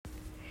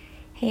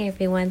Hey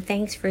everyone,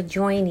 thanks for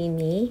joining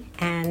me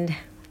and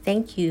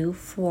thank you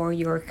for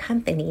your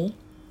company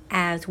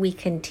as we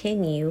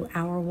continue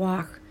our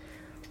walk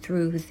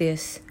through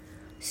this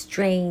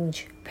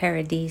strange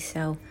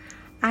paradiso.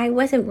 I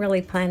wasn't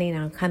really planning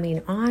on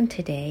coming on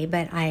today,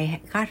 but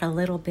I got a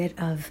little bit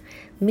of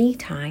me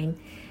time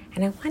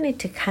and I wanted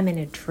to come and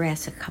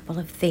address a couple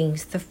of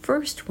things. The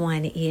first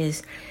one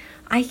is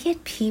I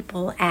get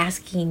people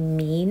asking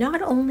me,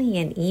 not only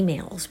in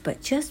emails,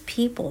 but just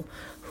people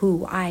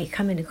who I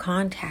come into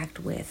contact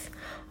with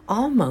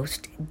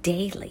almost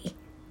daily.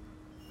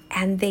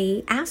 And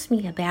they ask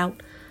me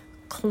about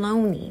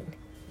cloning.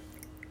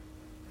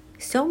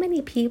 So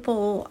many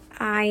people,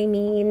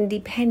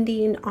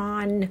 depending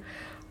on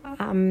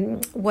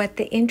what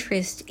the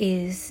interest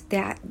is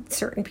that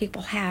certain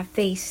people have,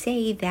 they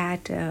say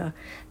that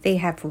they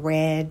have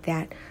read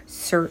that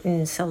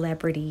certain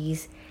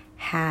celebrities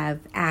have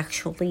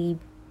actually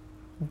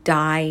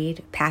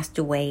died, passed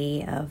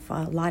away of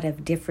a lot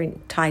of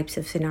different types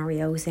of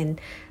scenarios,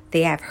 and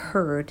they have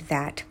heard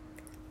that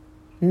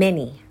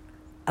many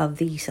of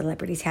these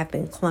celebrities have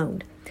been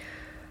cloned.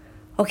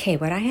 Okay,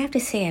 what I have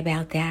to say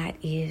about that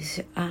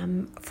is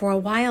for a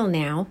while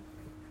now,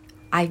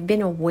 I've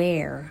been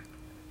aware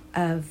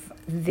of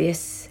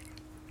this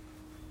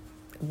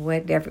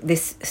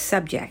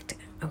subject,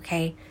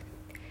 okay?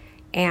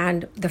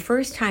 And the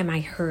first time I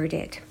heard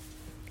it,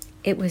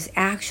 it was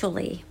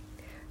actually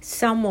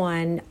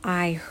someone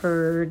I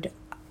heard,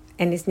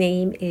 and his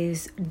name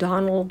is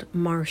Donald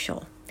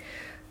Marshall.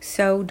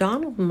 So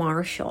Donald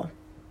Marshall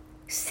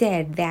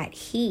said that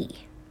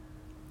he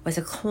was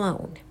a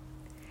clone.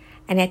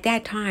 And at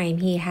that time,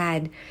 he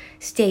had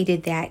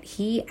stated that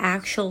he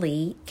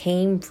actually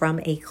came from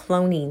a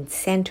cloning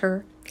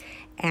center,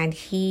 and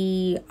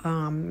he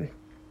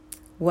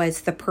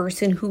was the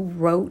person who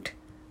wrote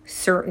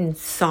certain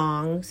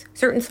songs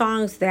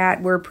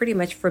that we're pretty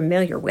much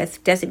familiar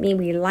with. Doesn't mean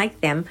we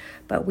like them,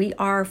 but we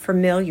are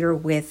familiar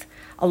with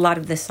a lot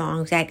of the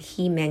songs that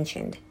he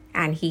mentioned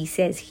and he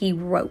says he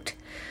wrote.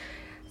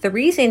 The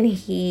reason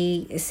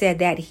he said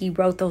that he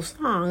wrote those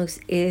songs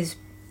is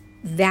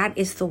that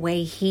is the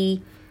way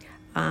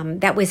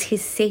that was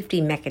his safety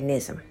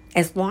mechanism.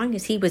 As long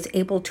as he was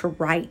able to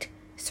write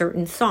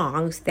certain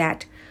songs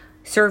that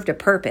served a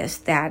purpose,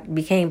 that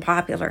became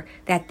popular,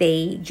 that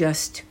they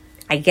just,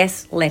 I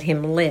guess, let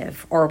him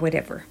live or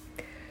whatever.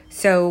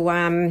 So,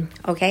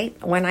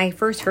 when I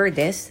first heard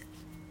this,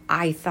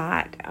 I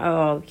thought,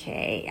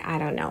 okay, I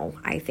don't know.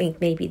 I think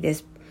maybe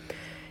this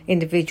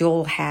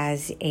individual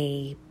has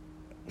a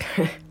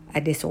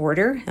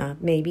disorder,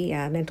 maybe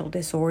a mental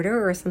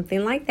disorder or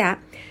something like that.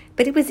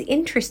 But it was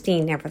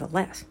interesting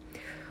nevertheless.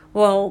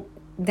 Well,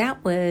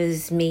 that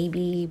was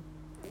maybe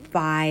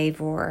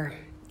 5 or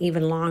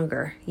even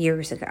longer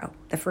years ago,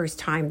 the first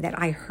time that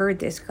I heard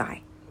this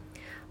guy.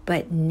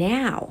 But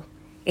now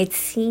it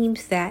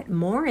seems that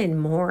more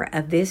and more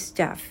of this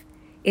stuff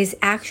is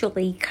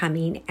actually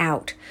coming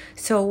out.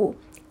 So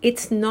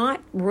it's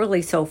not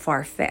really so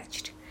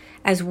far-fetched.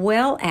 As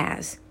well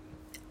as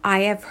I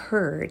have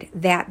heard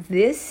that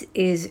this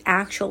is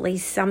actually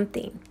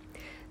something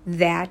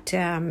that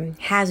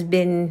has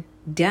been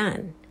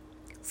done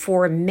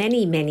for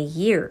many, many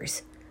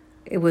years.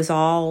 It was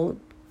all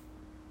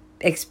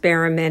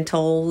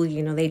experimental,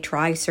 they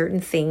try certain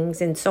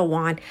things and so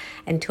on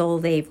until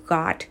they've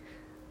got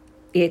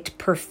it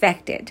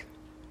perfected.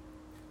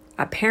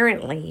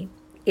 Apparently,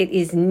 it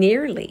is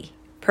nearly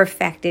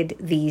perfected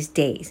these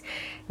days.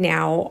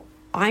 Now,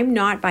 I'm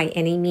not by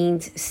any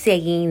means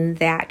saying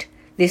that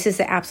this is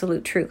the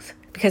absolute truth,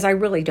 because I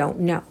really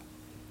don't know.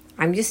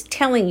 I'm just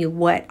telling you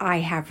what I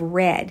have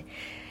read.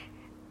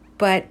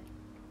 But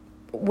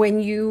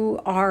when you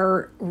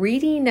are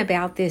reading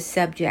about this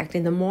subject,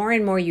 and the more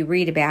and more you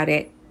read about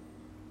it,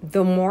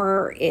 the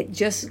more it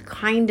just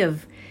kind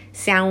of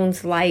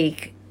sounds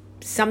like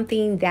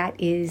something that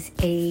is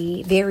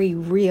a very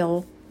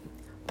real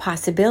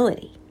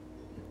possibility.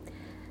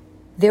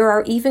 There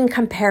are even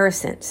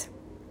comparisons.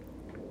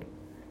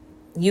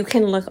 You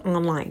can look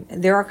online.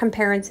 There are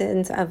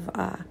comparisons of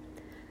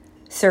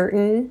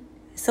certain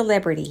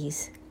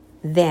celebrities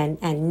then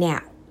and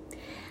now.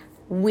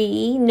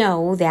 We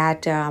know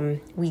that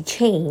we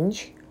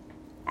change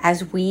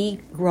as we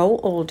grow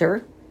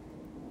older,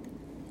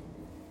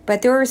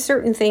 but there are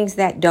certain things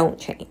that don't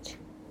change.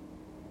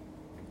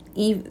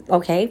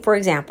 For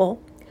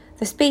example,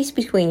 the space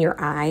between your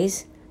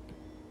eyes,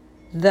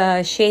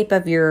 the shape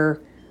of your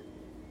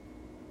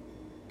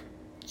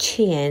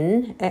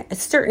chin,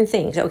 certain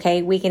things,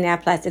 okay? We can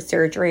have plastic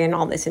surgery and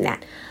all this and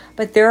that.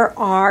 But there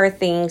are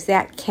things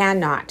that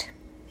cannot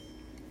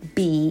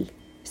be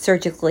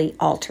surgically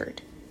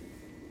altered.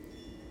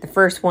 The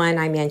first one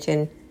I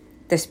mentioned,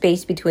 the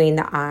space between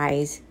the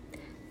eyes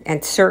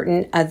and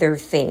certain other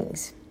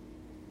things.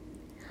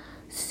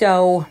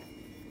 So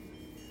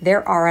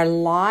there are a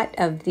lot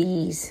of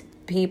these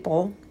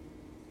people,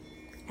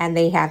 and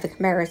they have the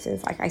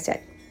comparisons, like I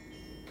said.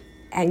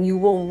 And you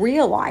will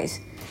realize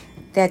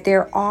that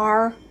there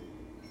are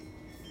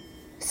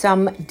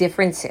some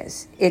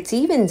differences. It's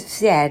even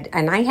said,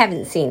 and I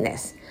haven't seen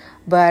this,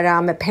 But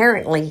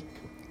apparently,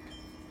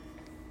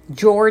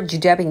 George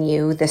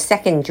W., the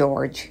second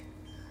George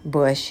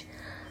Bush,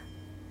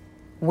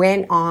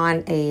 went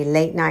on a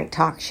late night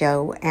talk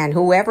show, and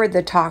whoever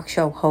the talk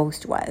show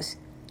host was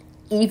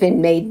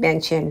even made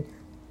mention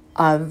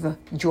of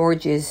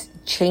George's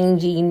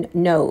changing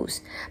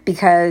nose,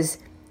 because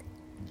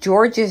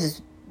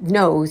George's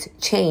nose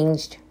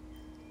changed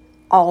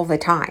all the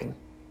time.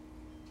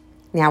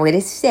 Now, it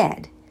is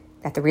said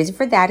that the reason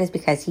for that is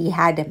because he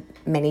had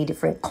many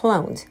different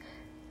clones.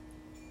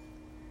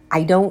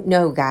 I don't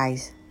know,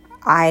 guys.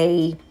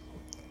 I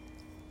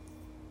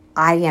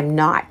am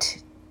not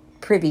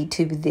privy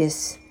to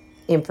this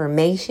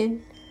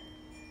information,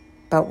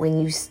 but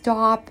when you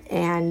stop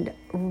and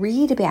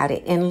read about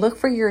it and look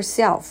for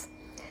yourself,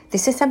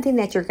 this is something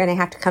that you're going to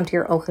have to come to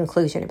your own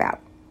conclusion about.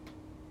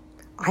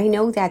 I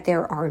know that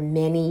there are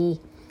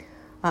many,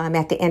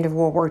 at the end of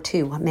World War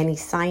II, many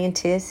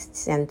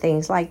scientists and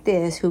things like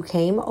this who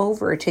came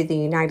over to the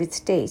United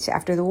States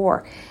after the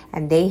war,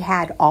 and they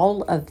had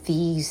all of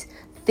these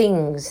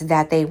things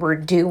that they were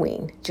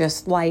doing,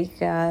 just like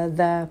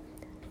the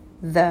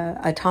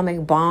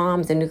atomic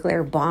bombs, the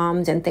nuclear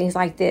bombs, and things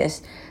like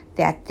this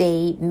that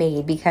they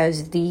made,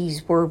 because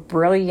these were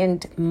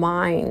brilliant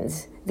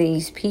minds.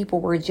 These people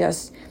were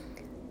just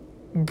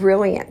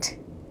brilliant.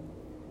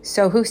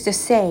 So who's to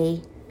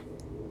say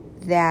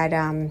that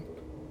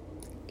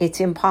it's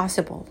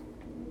impossible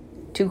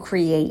to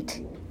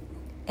create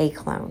a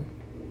clone?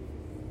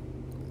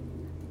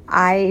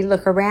 I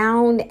look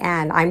around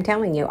and I'm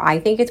telling you, I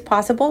think it's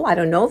possible. I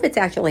don't know if it's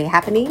actually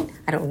happening.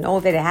 I don't know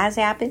if it has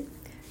happened,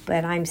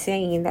 but I'm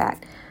saying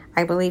that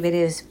I believe it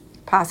is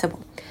possible.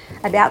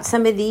 About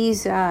some of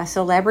these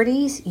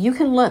celebrities, you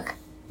can look.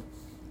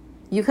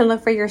 You can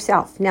look for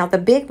yourself. Now, the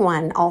big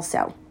one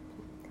also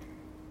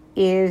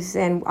is,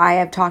 and I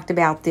have talked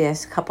about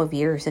this a couple of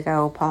years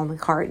ago, Paul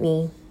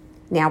McCartney.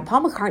 Now,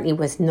 Paul McCartney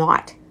was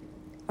not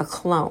a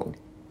clone.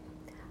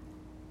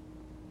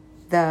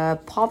 The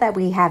Paul that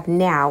we have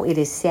now, it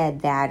is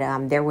said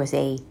that there was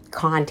a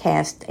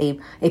contest, a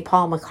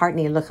Paul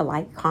McCartney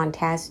lookalike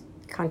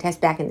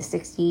contest back in the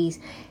 60s,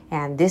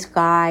 and this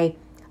guy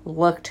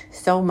looked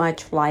so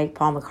much like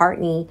Paul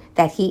McCartney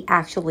that he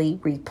actually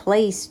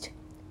replaced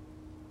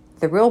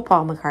the real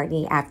Paul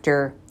McCartney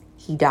after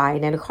he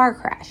died in a car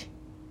crash.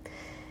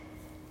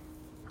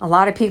 A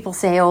lot of people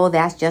say, oh,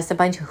 that's just a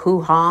bunch of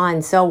hoo-ha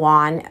and so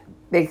on,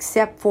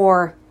 except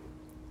for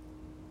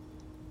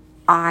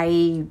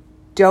I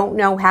don't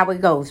know how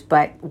it goes,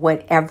 but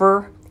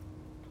whatever,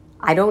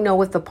 I don't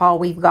know if the Paul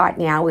we've got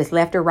now is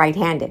left or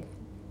right-handed,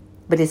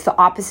 but it's the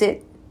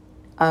opposite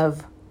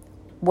of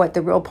what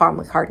the real Paul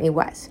McCartney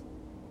was.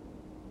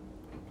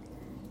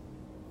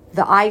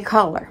 The eye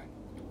color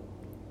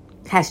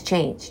has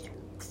changed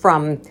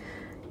from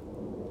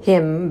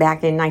him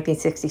back in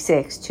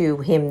 1966 to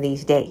him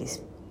these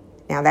days.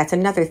 Now, that's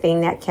another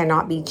thing that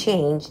cannot be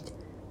changed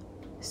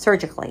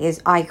surgically,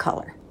 is eye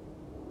color.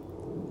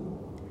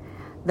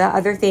 The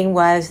other thing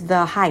was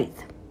the height.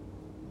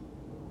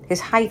 His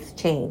height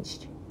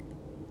changed.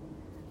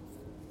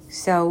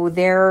 So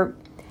there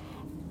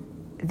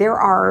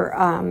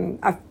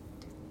are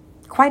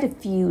quite a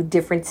few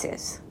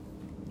differences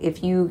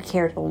if you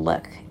care to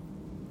look,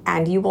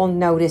 and you will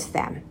notice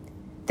them.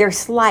 They're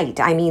slight.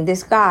 I mean,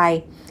 this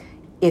guy,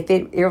 if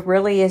it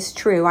really is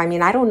true, I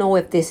mean, I don't know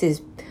if this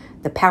is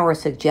the power of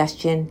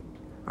suggestion,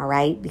 all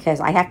right, because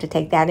I have to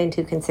take that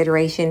into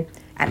consideration,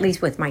 at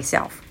least with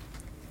myself.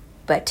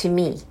 But to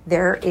me,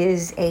 there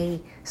is a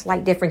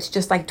slight difference,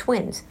 just like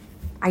twins,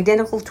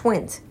 identical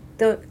twins.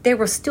 There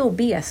will still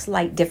be a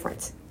slight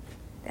difference.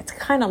 That's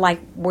kind of like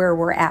where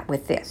we're at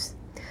with this.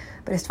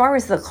 But as far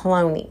as the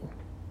cloning,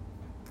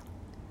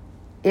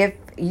 if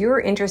you're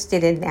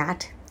interested in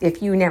that,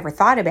 if you never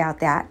thought about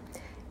that,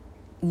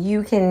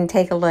 you can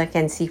take a look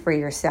and see for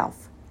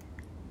yourself.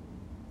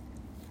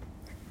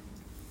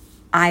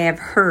 I have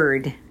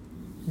heard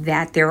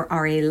that there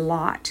are a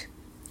lot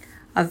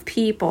of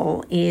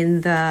people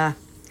in the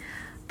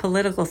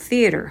political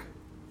theater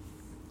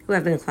who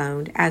have been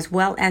cloned, as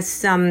well as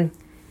some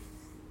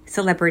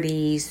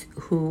celebrities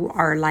who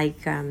are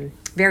like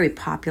very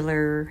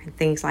popular and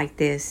things like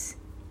this,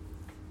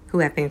 who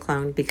have been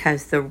cloned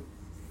because the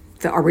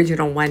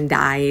original one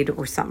died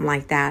or something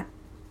like that.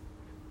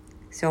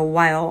 So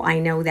while I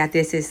know that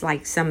this is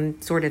like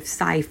some sort of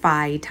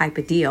sci-fi type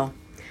of deal,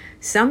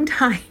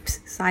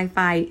 sometimes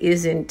sci-fi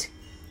isn't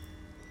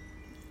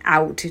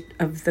out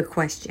of the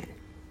question.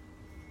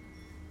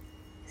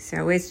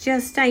 So it's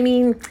just, I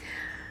mean,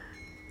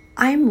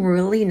 I'm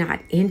really not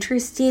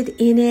interested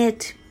in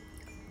it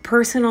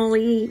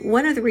personally.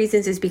 One of the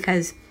reasons is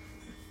because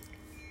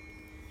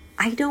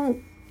I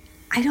don't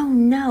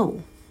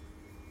know.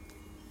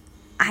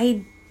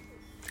 I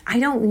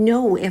don't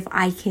know if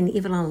I can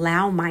even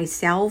allow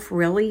myself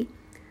really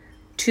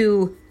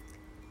to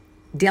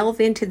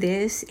delve into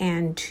this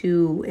and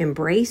to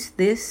embrace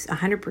this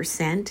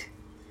 100%.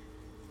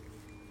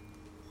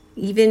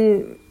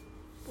 Even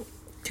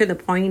to the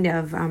point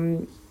of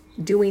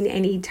doing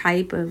any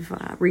type of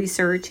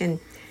research and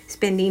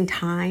spending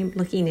time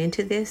looking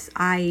into this?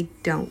 I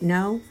don't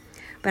know.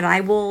 But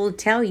I will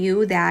tell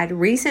you that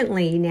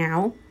recently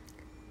now,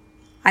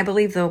 I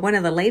believe one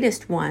of the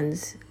latest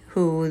ones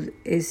who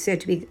is said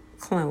to be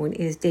clone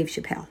is Dave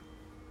Chappelle.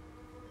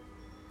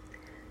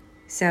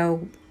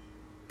 So,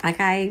 like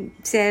I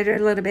said a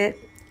little bit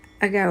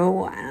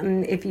ago,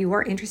 if you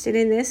are interested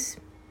in this,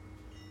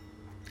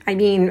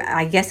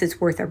 I guess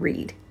it's worth a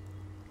read.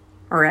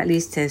 Or at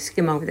least to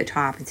skim over the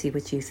top and see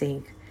what you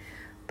think.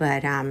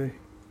 But,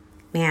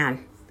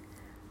 man,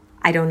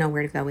 I don't know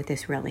where to go with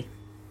this really.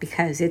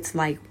 Because it's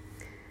like,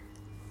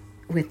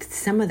 with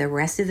some of the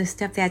rest of the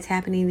stuff that's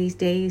happening these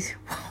days,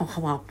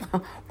 well,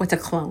 what's a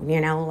clone,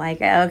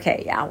 Like,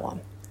 okay, yeah,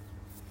 well,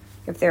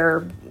 if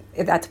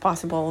that's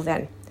possible,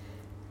 then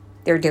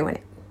they're doing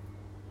it.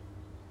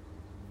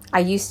 I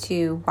used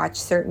to watch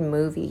certain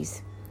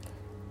movies,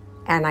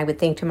 and I would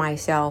think to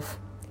myself,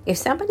 if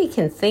somebody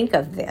can think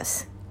of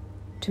this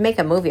to make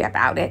a movie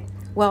about it,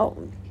 well,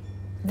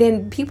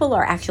 then people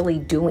are actually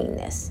doing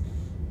this.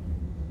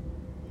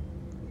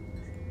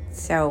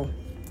 So,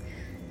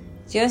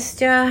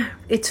 just,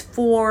 it's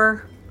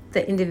for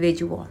the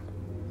individual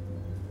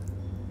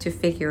to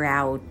figure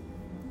out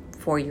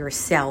for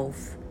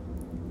yourself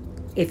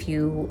if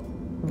you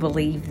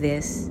believe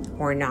this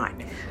or not.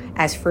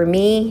 As for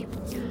me,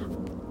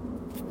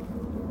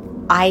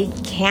 I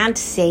can't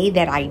say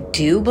that I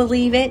do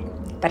believe it,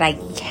 but I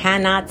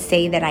cannot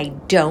say that I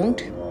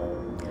don't.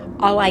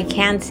 All I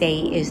can say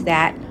is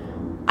that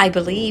I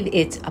believe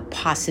it's a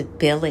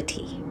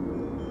possibility.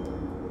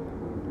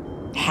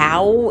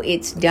 How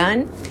it's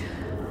done?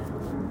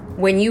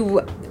 When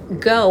you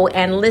go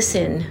and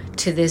listen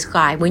to this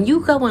guy, when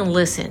you go and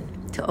listen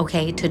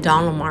to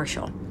Donald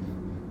Marshall,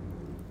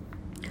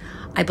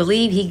 I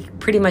believe he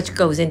pretty much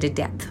goes into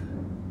depth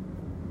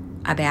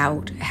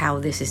about how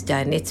this is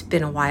done. It's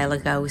been a while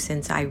ago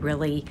since I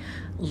really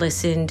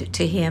listened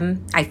to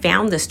him. I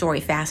found the story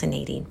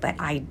fascinating, but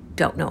I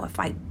don't know if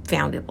I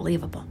found it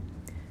believable.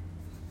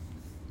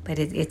 But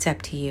it's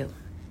up to you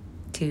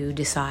to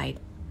decide.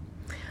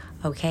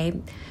 Okay?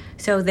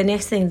 So the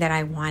next thing that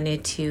I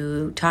wanted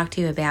to talk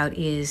to you about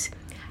is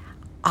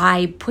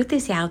I put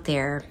this out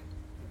there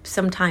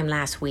sometime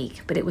last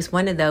week, but it was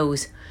one of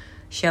those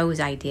shows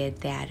I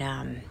did that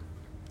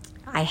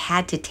I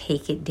had to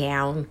take it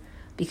down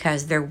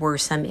because there were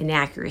some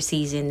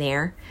inaccuracies in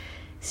there.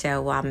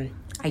 So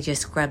I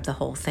just scrubbed the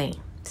whole thing.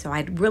 So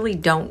I really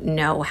don't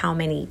know how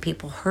many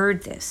people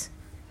heard this.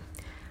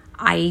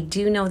 I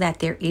do know that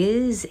there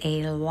is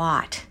a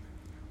lot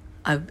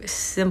of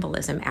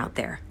symbolism out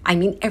there.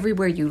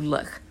 Everywhere you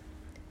look,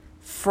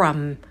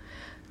 from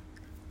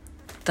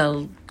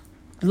the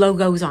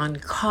logos on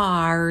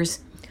cars,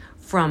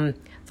 from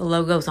the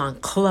logos on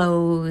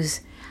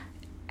clothes.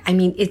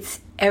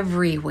 It's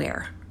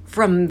everywhere.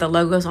 From the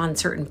logos on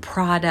certain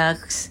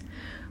products,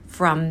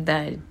 from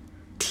the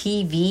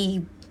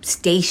TV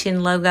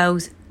station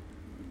logos.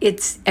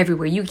 It's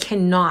everywhere. You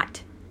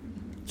cannot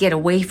get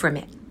away from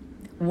it.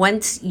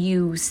 Once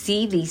you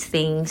see these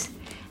things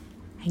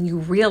and you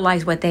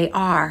realize what they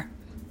are,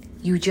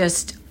 you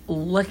just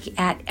look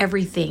at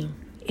everything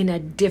in a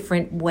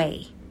different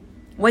way.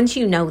 Once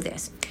you know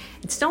this,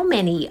 and so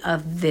many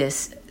of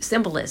this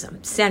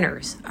symbolism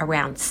centers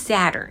around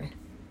Saturn.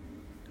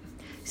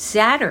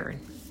 Saturn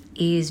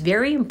is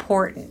very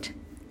important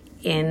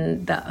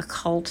in the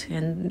occult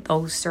and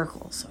those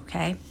circles,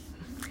 okay?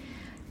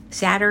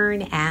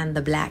 Saturn and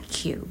the black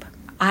cube.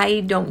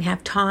 I don't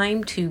have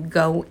time to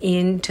go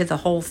into the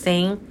whole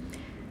thing,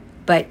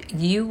 but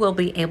you will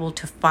be able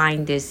to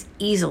find this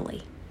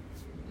easily.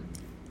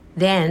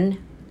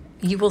 Then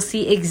you will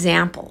see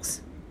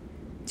examples.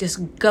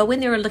 Just go in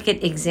there and look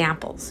at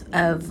examples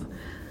of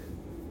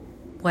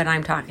what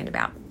I'm talking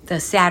about. The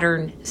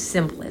Saturn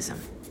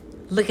symbolism.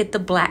 Look at the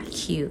black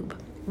cube.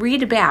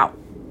 Read about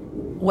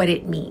what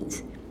it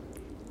means.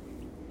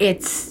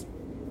 It's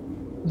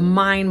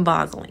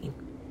mind-boggling.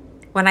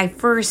 When I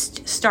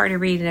first started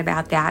reading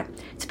about that,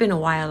 it's been a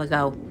while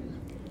ago,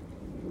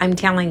 I'm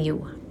telling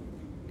you,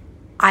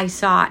 I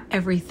saw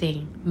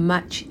everything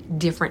much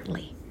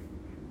differently.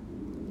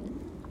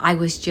 I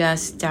was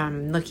just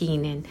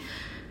looking and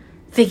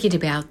thinking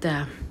about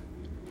the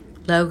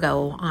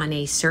logo on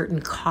a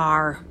certain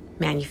car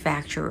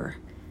manufacturer.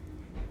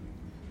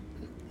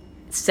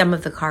 Some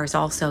of the cars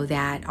also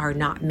that are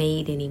not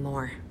made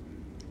anymore.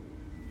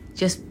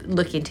 Just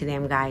look into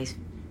them, guys.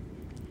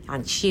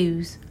 On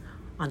shoes,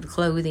 on the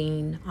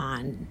clothing,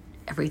 on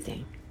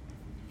everything.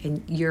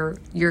 And you're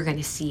going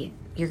to see it.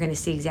 You're going to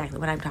see exactly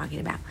what I'm talking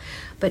about.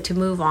 But to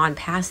move on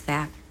past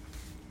that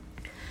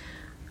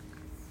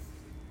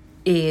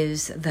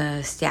is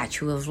the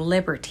Statue of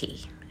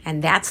Liberty.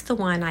 And that's the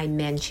one I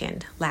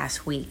mentioned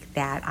last week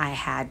that I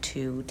had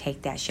to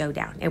take that show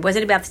down. It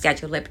wasn't about the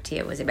Statue of Liberty.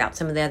 It was about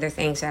some of the other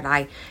things that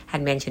I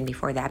had mentioned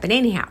before that. But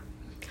anyhow,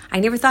 I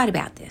never thought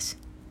about this.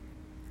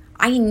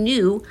 I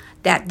knew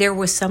that there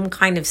was some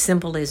kind of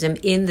symbolism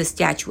in the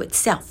statue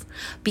itself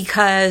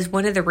because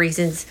one of the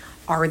reasons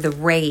are the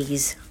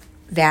rays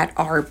that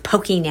are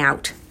poking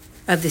out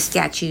of the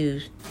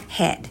statue's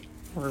head.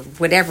 or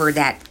whatever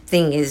that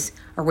thing is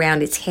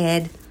around its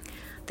head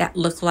that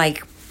look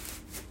like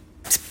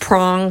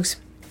prongs.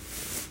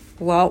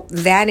 Well,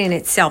 that in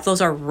itself,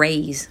 those are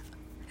rays.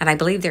 And I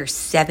believe there's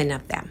 7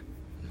 of them.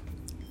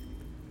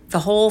 The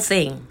whole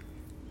thing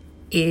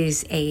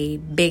is a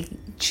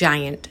big,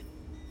 giant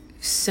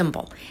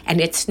symbol.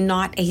 And it's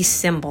not a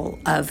symbol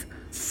of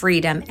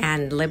freedom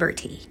and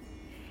liberty.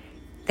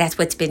 That's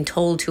what's been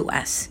told to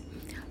us.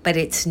 But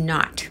it's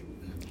not.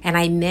 And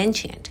I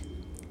mentioned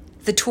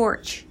the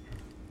torch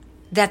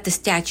that the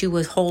statue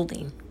was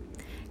holding.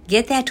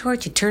 Get that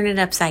torch and turn it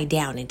upside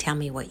down and tell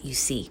me what you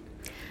see.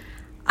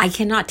 I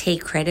cannot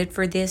take credit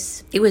for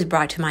this. It was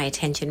brought to my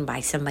attention by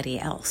somebody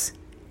else.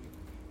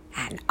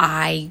 And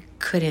I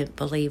couldn't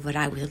believe what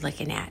I was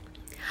looking at.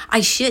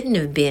 I shouldn't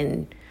have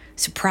been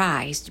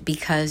surprised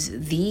because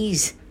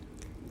these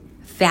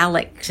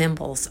phallic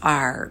symbols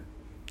are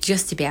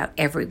just about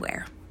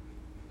everywhere.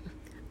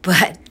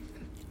 But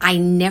I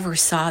never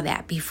saw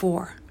that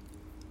before.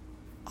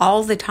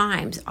 All the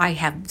times I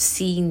have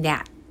seen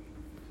that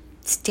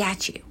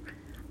statue,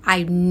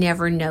 I've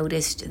never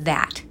noticed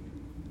that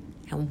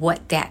and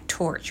what that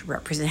torch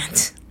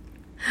represents.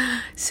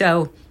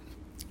 So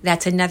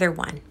that's another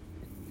one.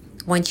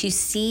 Once you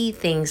see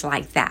things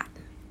like that,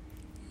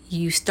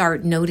 you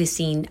start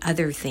noticing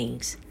other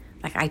things.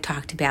 Like I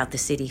talked about the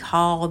City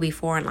Hall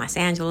before in Los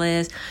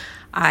Angeles.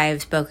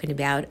 I've spoken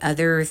about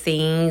other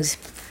things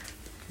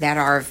that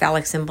are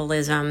phallic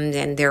symbolism,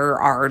 and there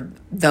are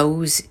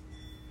those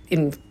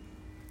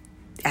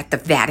at the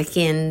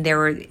Vatican.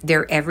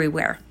 They're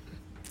everywhere.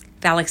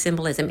 Phallic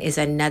symbolism is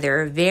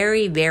another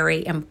very,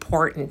 very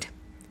important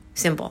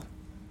symbol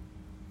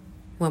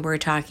when we're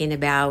talking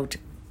about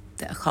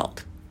the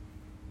occult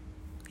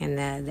and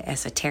the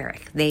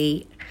esoteric.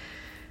 The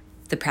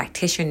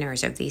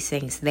practitioners of these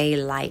things, they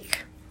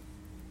like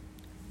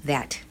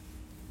that.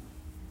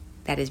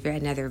 That is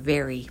another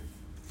very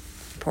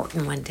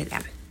important one to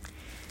them.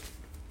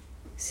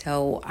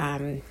 So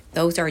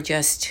those are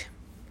just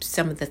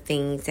some of the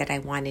things that I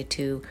wanted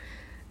to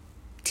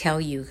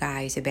tell you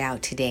guys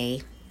about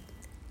today.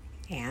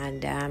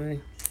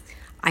 And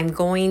I'm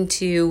going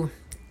to...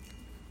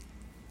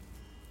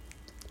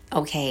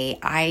 Okay,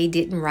 I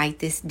didn't write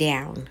this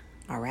down,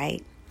 all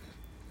right?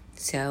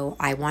 So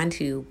I want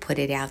to put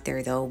it out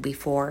there, though,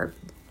 before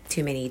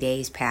too many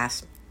days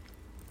pass.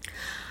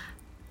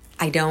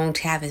 I don't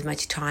have as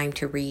much time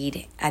to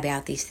read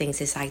about these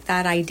things as I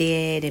thought I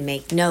did and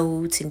make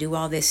notes and do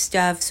all this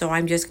stuff. So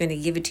I'm just going to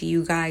give it to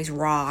you guys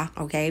raw,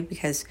 okay?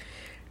 Because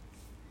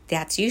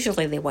that's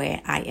usually the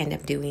way I end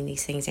up doing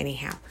these things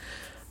anyhow.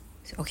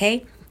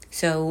 Okay?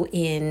 So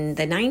in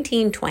the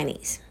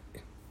 1920s,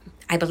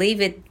 I believe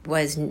it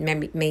was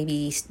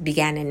maybe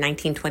began in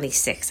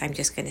 1926, I'm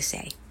just going to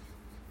say.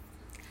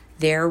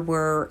 There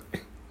were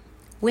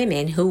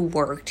women who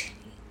worked.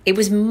 It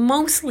was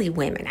mostly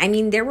women. I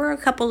mean, there were a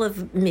couple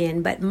of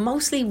men, but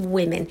mostly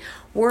women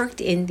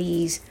worked in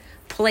these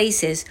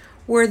places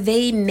where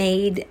they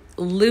made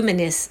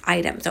luminous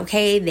items,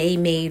 okay? They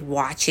made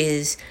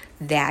watches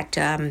that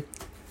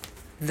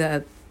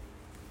the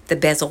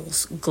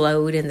bezels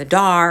glowed in the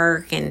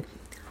dark and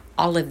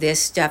all of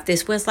this stuff.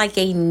 This was like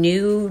a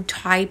new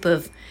type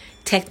of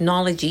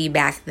technology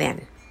back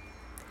then.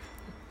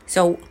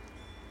 So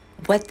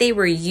what they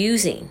were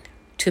using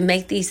to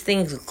make these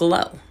things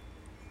glow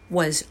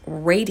was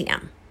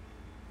radium.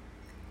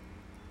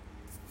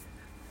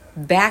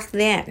 Back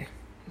then,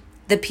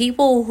 the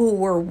people who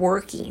were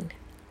working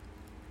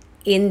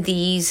in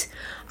these,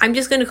 I'm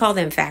just going to call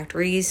them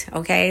factories,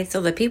 okay?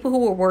 So the people who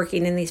were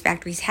working in these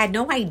factories had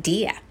no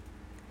idea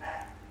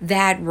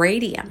that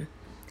radium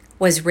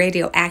was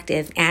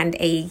radioactive and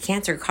a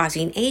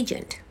cancer-causing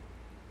agent.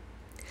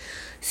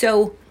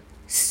 So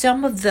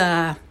some of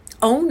the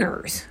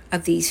owners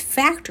of these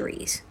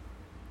factories,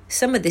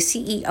 some of the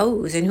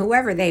CEOs and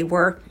whoever they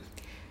were,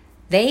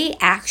 they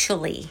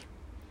actually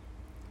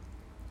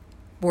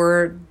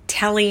were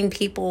telling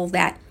people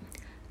that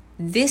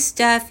this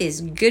stuff is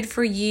good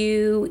for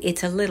you,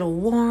 it's a little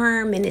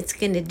warm, and it's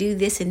going to do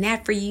this and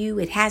that for you,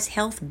 it has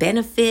health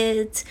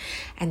benefits,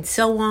 and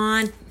so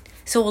on.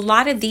 So a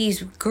lot of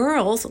these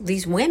girls,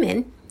 these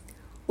women,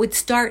 would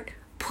start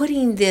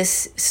putting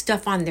this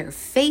stuff on their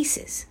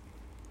faces.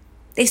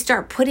 They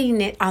start putting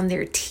it on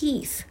their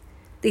teeth.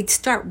 They'd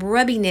start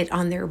rubbing it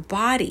on their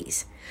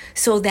bodies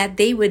so that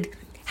they would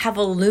have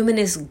a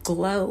luminous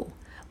glow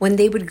when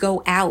they would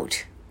go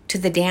out to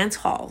the dance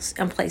halls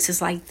and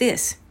places like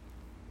this.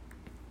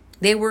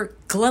 They were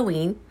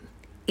glowing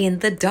in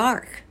the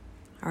dark,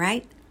 all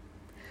right?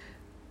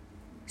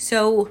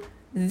 So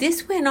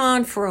this went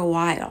on for a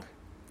while,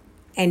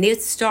 and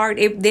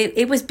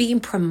it was being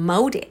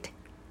promoted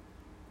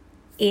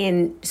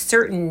in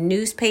certain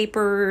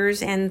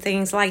newspapers and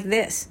things like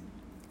this.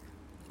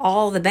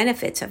 All the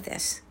benefits of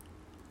this.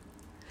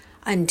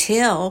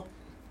 Until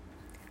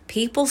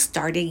people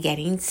started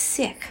getting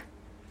sick.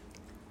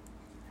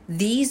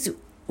 These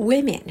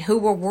women who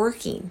were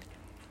working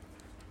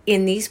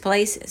in these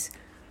places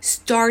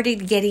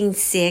started getting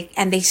sick,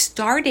 and they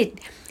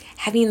started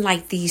having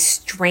like these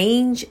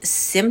strange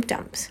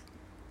symptoms.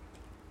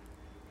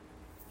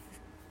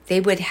 They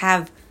would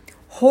have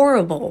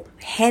horrible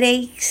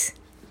headaches.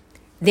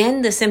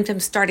 Then the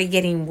symptoms started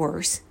getting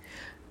worse,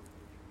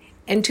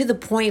 and to the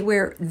point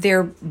where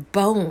their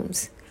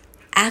bones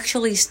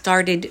actually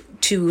started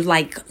to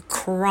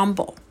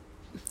crumble.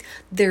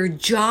 Their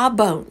jaw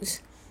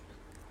bones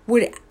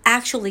would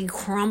actually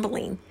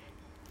crumbling.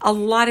 A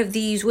lot of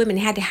these women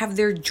had to have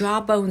their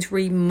jaw bones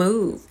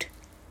removed.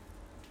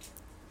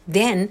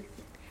 Then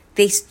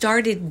they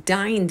started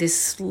dying this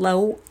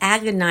slow,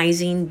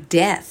 agonizing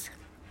death.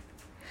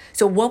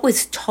 So what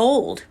was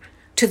told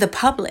to the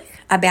public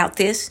about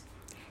this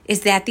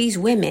is that these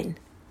women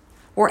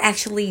were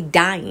actually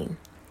dying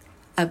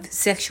of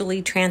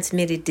sexually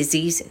transmitted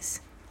diseases.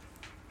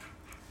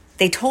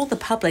 They told the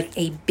public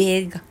a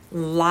big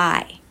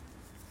lie.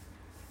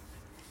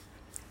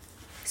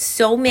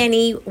 So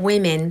many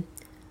women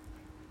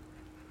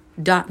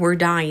were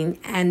dying,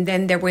 and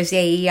then there was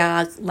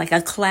a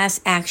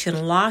class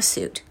action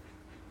lawsuit.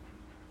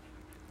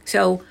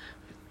 So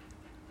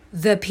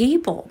the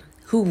people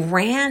who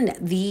ran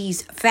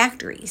these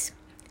factories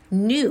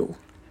knew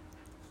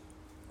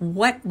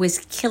what was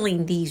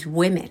killing these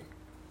women,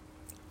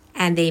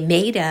 and they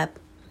made up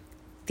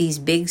these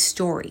big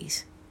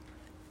stories.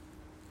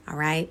 All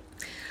right.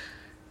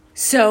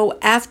 So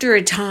after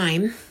a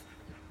time,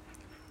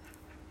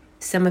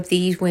 some of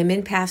these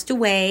women passed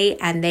away,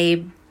 and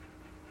they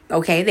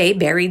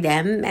buried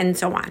them and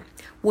so on.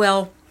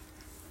 Well,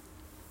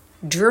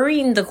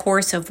 during the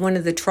course of one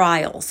of the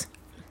trials,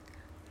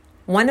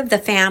 one of the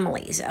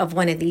families of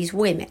one of these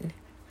women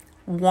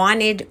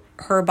wanted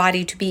her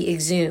body to be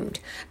exhumed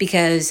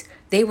because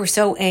they were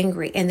so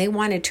angry, and they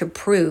wanted to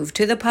prove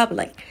to the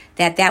public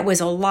that that was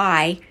a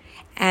lie,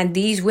 and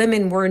these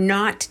women were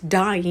not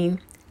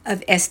dying of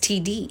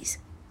STDs.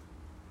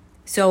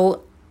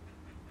 So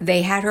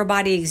they had her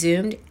body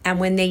exhumed, and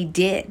when they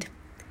did,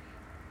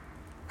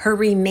 her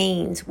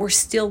remains were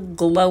still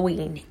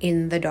glowing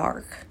in the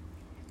dark.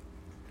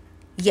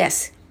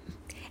 Yes,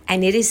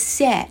 and it is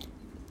said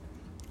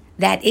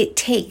that it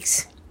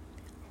takes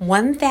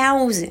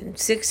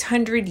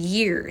 1,600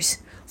 years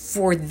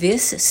for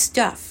this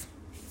stuff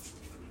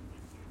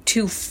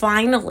to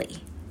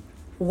finally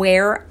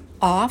wear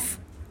off.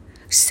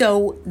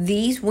 So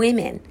these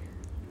women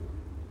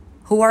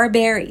who are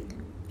buried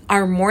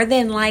are more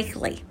than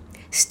likely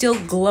still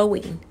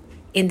glowing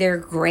in their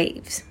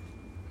graves.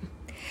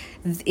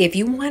 If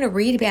you want to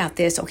read about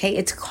this,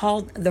 it's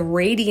called The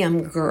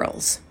Radium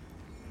Girls.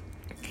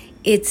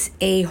 It's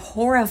a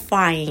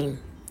horrifying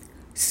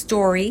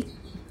story,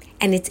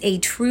 and it's a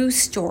true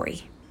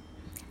story.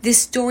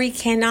 This story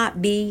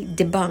cannot be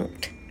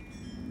debunked.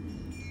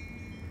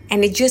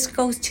 And it just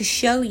goes to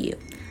show you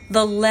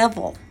the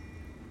level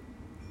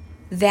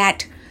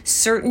that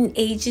certain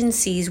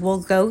agencies will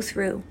go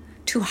through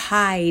to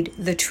hide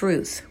the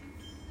truth.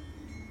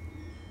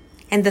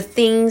 And the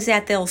things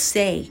that they'll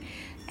say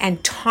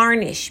and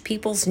tarnish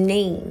people's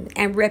name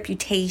and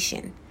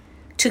reputation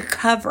to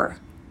cover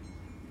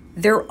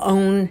their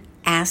own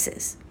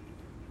asses.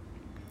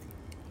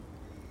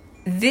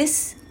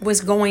 This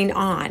was going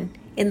on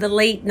in the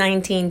late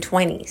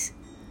 1920s.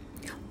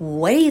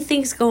 What do you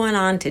think's going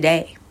on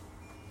today?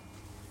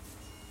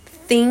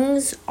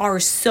 Things are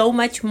so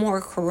much more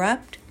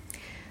corrupt.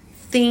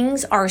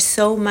 Things are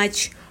so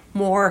much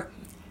more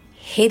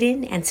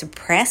hidden and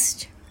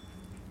suppressed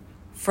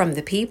from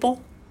the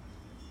people.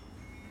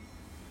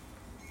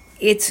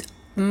 It's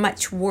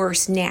much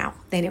worse now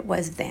than it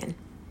was then.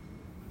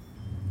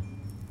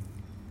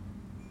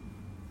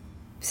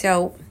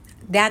 So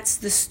that's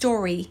the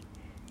story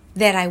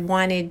that I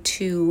wanted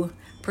to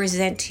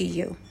present to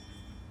you.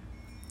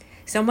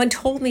 Someone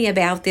told me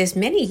about this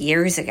many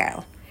years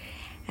ago,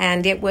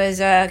 and it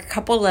was a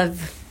couple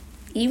of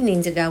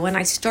evenings ago when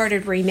I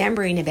started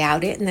remembering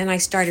about it, and then I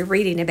started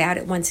reading about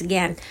it once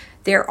again.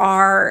 There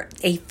are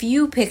a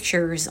few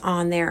pictures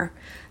on there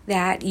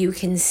that you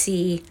can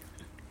see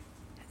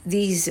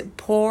these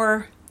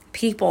poor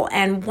people,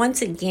 and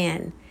once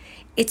again,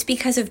 it's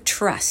because of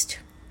trust.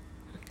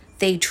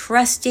 They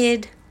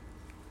trusted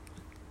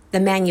the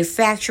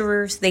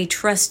manufacturers, they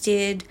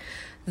trusted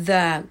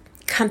the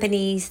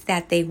companies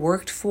that they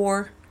worked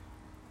for,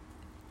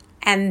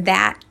 and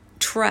that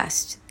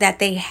trust that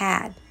they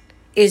had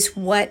is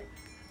what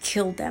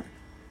killed them.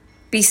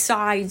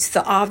 Besides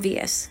the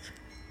obvious,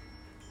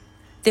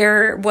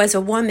 there was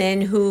a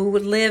woman who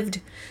lived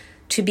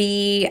to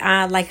be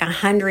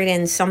 100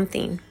 and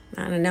something,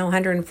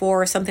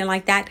 104 or something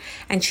like that,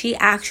 and she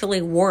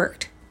actually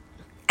worked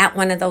at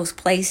one of those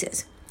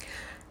places.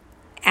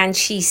 And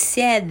she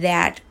said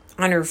that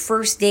on her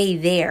first day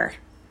there,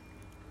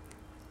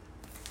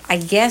 I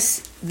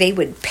guess they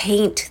would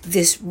paint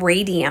this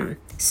radium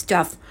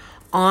stuff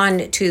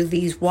onto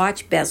these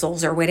watch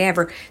bezels or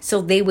whatever.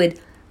 So they would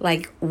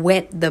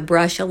wet the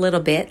brush a little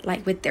bit,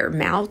 with their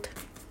mouth.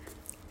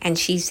 And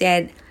she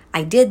said,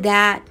 I did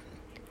that.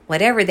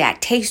 Whatever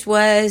that taste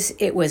was,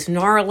 it was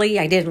gnarly.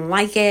 I didn't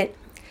like it.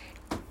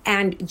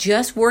 And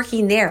just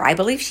working there, I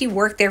believe she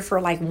worked there for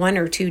 1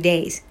 or 2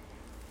 days.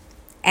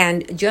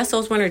 And just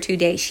those 1 or 2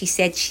 days, she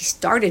said she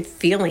started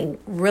feeling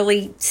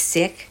really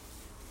sick.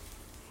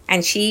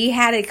 And she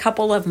had a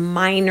couple of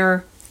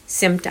minor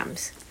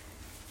symptoms.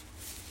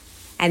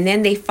 And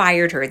then they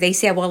fired her. They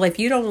said, well, if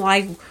you don't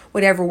like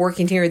whatever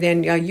working here,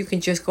 then you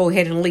can just go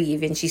ahead and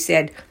leave. And she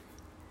said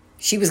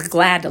she was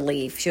glad to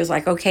leave. She was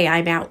like, okay,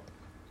 I'm out.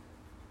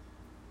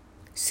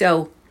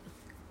 So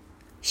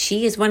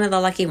she is one of the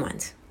lucky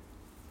ones.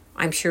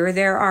 I'm sure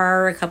there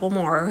are a couple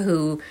more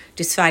who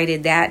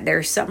decided that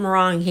there's something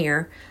wrong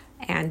here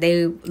and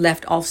they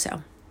left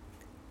also.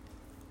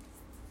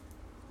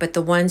 But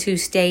the ones who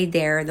stayed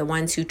there, the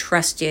ones who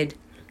trusted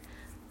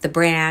the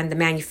brand, the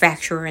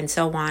manufacturer, and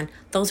so on,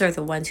 those are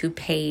the ones who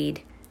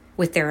paid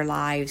with their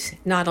lives.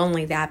 Not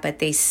only that, but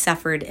they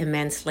suffered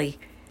immensely.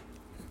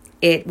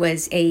 It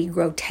was a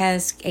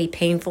grotesque, a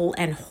painful,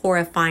 and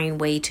horrifying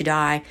way to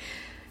die.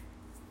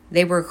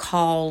 They were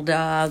called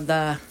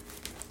the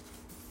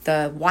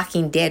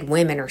Walking Dead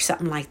women or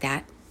something like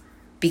that,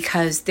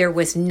 because there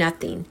was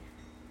nothing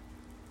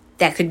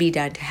that could be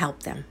done to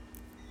help them.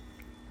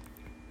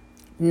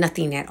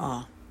 Nothing at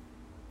all.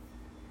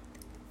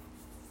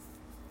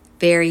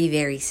 Very,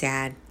 very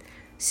sad.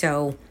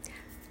 So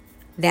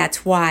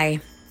that's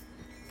why,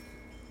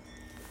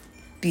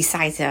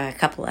 besides a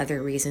couple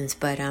other reasons,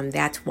 but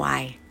that's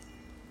why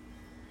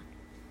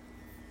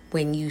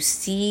when you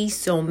see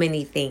so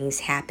many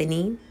things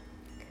happening,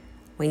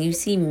 when you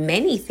see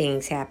many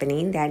things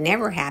happening that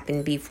never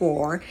happened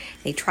before,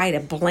 they try to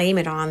blame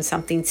it on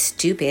something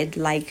stupid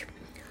like,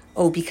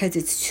 oh, because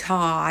it's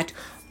taught,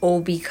 oh,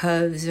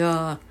 because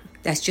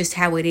that's just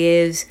how it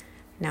is.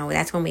 No,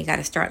 that's when we got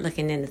to start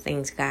looking into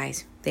things,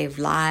 guys. They've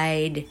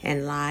lied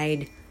and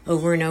lied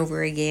over and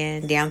over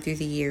again down through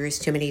the years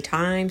too many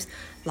times.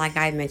 Like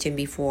I mentioned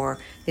before,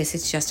 this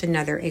is just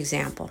another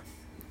example.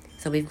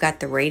 So we've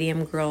got the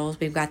radium girls,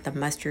 we've got the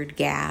mustard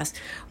gas,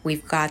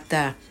 we've got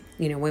the,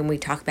 when we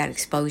talk about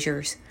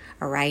exposures,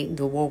 all right,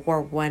 the World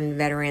War I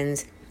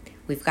veterans,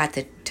 we've got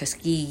the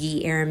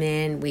Tuskegee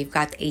Airmen, we've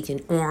got the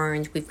Agent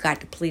Orange, we've got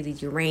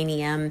depleted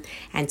uranium,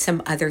 and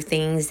some other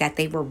things that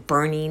they were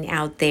burning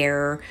out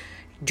there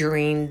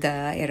during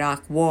the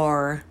Iraq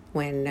War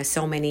when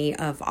so many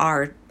of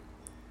our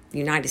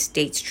United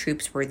States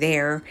troops were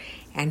there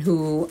and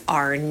who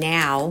are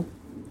now,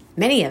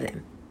 many of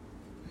them,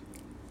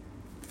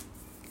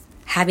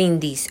 having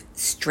these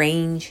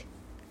strange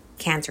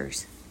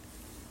cancers.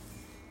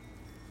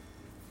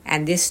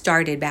 And this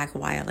started back a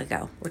while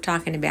ago. We're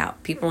talking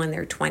about people in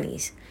their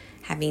 20s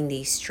having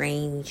these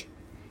strange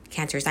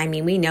cancers. I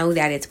mean, we know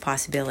that it's a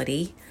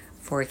possibility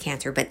for a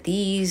cancer, but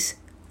these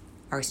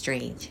are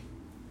strange.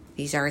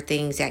 These are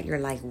things that you're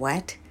like,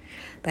 what?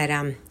 But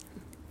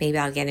maybe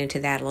I'll get into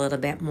that a little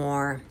bit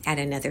more at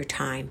another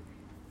time.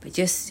 But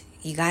just,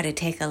 you got to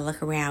take a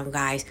look around,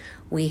 guys.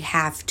 We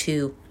have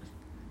to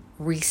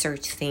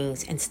research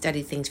things and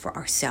study things for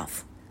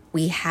ourselves.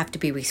 We have to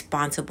be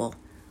responsible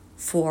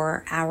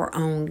for our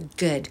own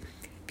good.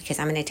 Because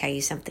I'm going to tell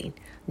you something.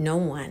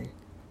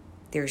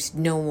 There's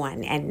no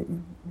one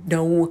and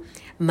no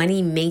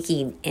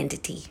money-making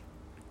entity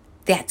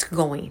that's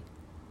going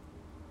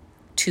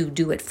to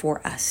do it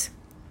for us.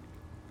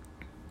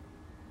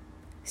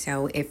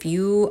 So if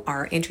you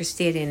are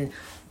interested in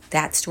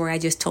that story I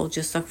just told,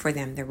 just look for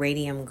them, the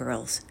Radium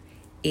Girls.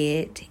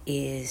 It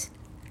is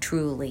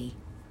truly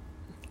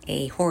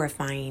a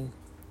horrifying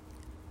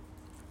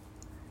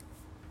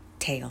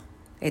tale.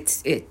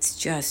 It's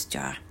just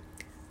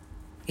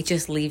it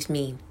just leaves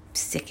me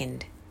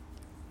sickened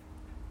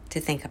to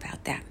think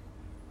about that.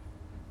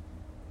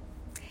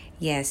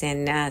 Yes,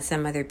 and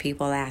some other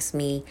people ask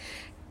me,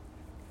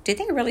 did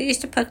they really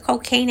used to put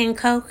cocaine in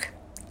Coke?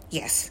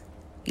 Yes,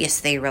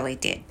 they really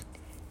did.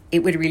 It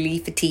would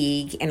relieve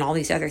fatigue and all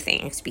these other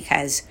things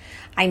because,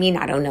 I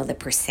don't know the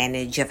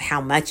percentage of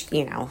how much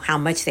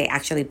they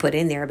actually put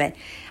in there, but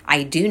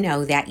I do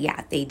know that,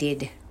 they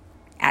did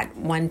at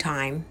one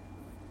time,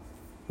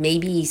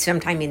 maybe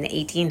sometime in the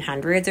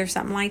 1800s or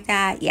something like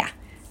that. Yeah,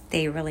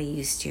 they really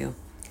used to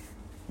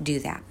do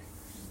that.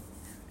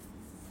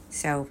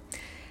 So,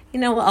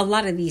 a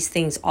lot of these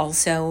things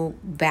also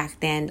back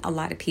then, a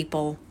lot of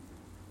people,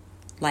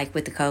 like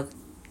with the Coke,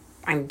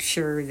 I'm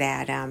sure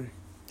that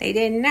they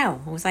didn't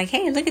know. It was like,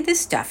 hey, look at this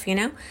stuff,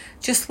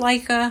 Just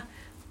like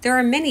there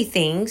are many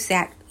things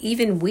that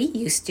even we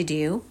used to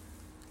do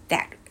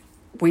that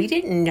we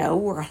didn't know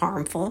were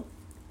harmful.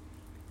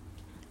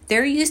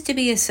 There used to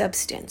be a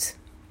substance.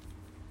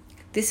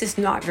 This is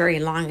not very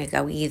long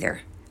ago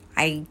either.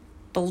 I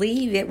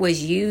believe it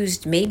was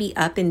used maybe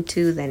up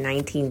into the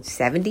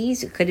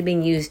 1970s. It could have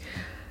been used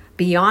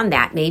beyond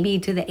that, maybe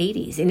to the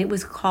 80s. And it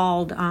was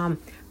called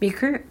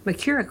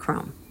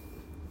mercurochrome.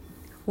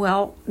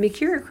 Well,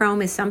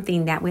 mercurochrome is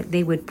something that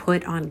they would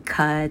put on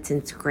cuts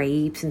and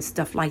scrapes and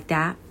stuff like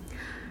that.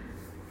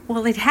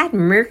 Well, it had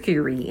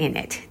mercury in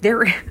it.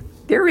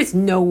 There is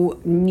no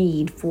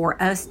need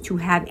for us to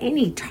have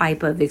any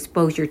type of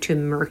exposure to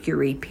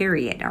mercury,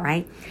 period, all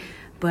right?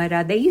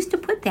 But they used to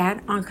put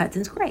that on cuts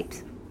and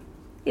scrapes.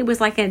 It was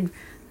like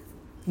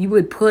you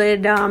would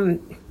put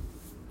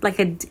like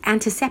an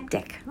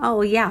antiseptic.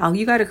 Oh, yeah,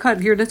 you got a cut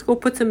here. Let's go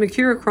put some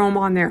mercurochrome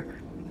on there.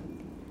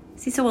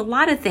 See, so a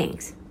lot of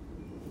things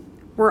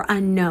were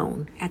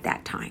unknown at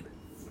that time.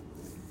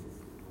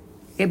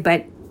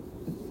 But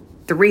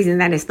the reason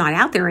that it's not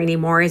out there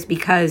anymore is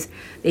because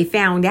they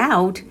found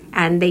out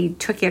and they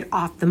took it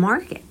off the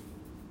market.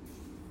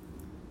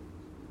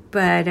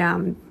 But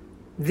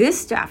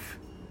this stuff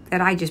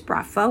that I just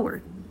brought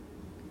forward,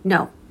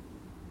 no,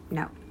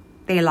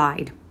 they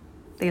lied.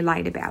 They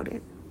lied about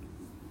it,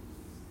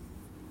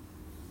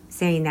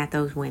 saying that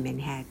those women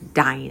had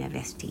dying of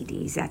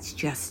STDs. That's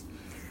just,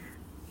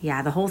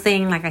 yeah, the whole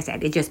thing, like I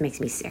said, it just makes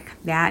me sick.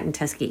 That and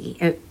Tuskegee,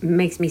 it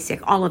makes me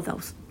sick. All of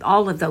those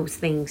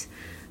things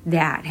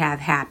that have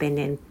happened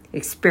and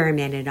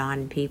experimented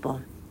on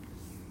people.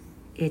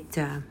 It's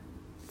a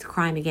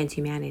crime against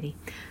humanity.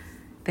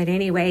 But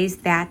anyways,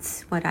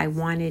 that's what I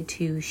wanted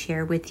to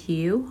share with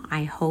you.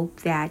 I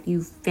hope that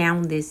you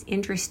found this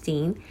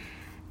interesting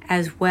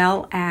as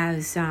well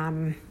as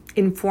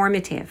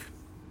informative.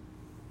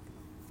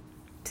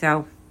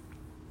 So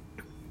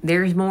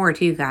there's more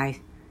too, guys.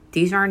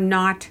 These are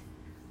not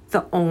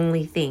the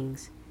only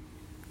things.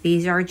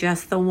 These are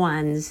just the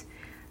ones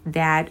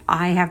that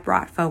I have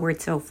brought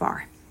forward so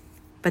far.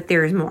 But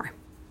there is more.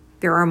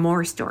 There are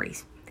more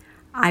stories.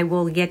 I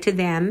will get to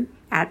them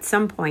at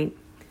some point.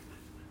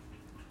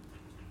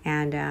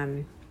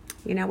 And,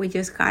 we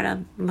just got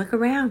to look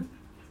around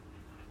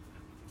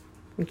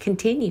and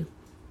continue.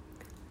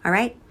 All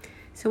right?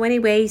 So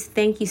anyways,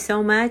 thank you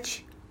so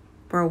much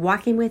for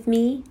walking with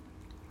me.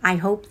 I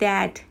hope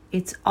that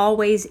it's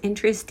always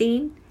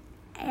interesting.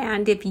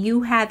 And if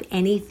you have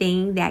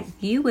anything that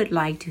you would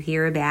like to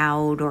hear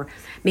about, or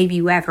maybe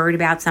you have heard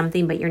about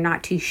something but you're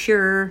not too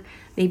sure,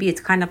 maybe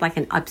it's kind of like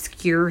an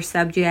obscure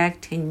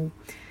subject and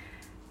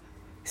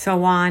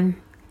so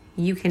on,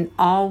 you can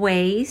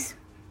always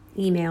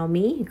email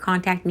me,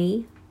 contact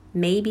me,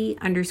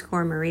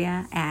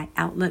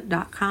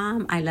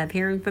 maybe_Maria@outlook.com. I love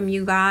hearing from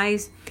you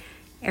guys.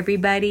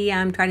 Everybody,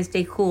 try to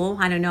stay cool.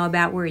 I don't know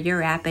about where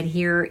you're at, but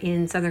here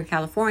in Southern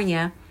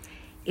California,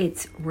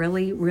 it's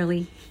really,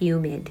 really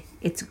humid.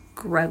 It's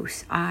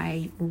gross.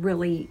 I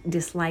really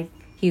dislike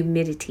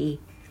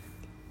humidity.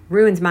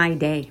 Ruins my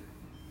day.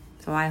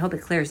 So I hope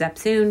it clears up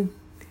soon.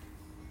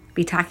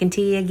 Be talking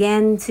to you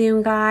again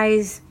soon,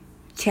 guys.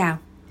 Ciao.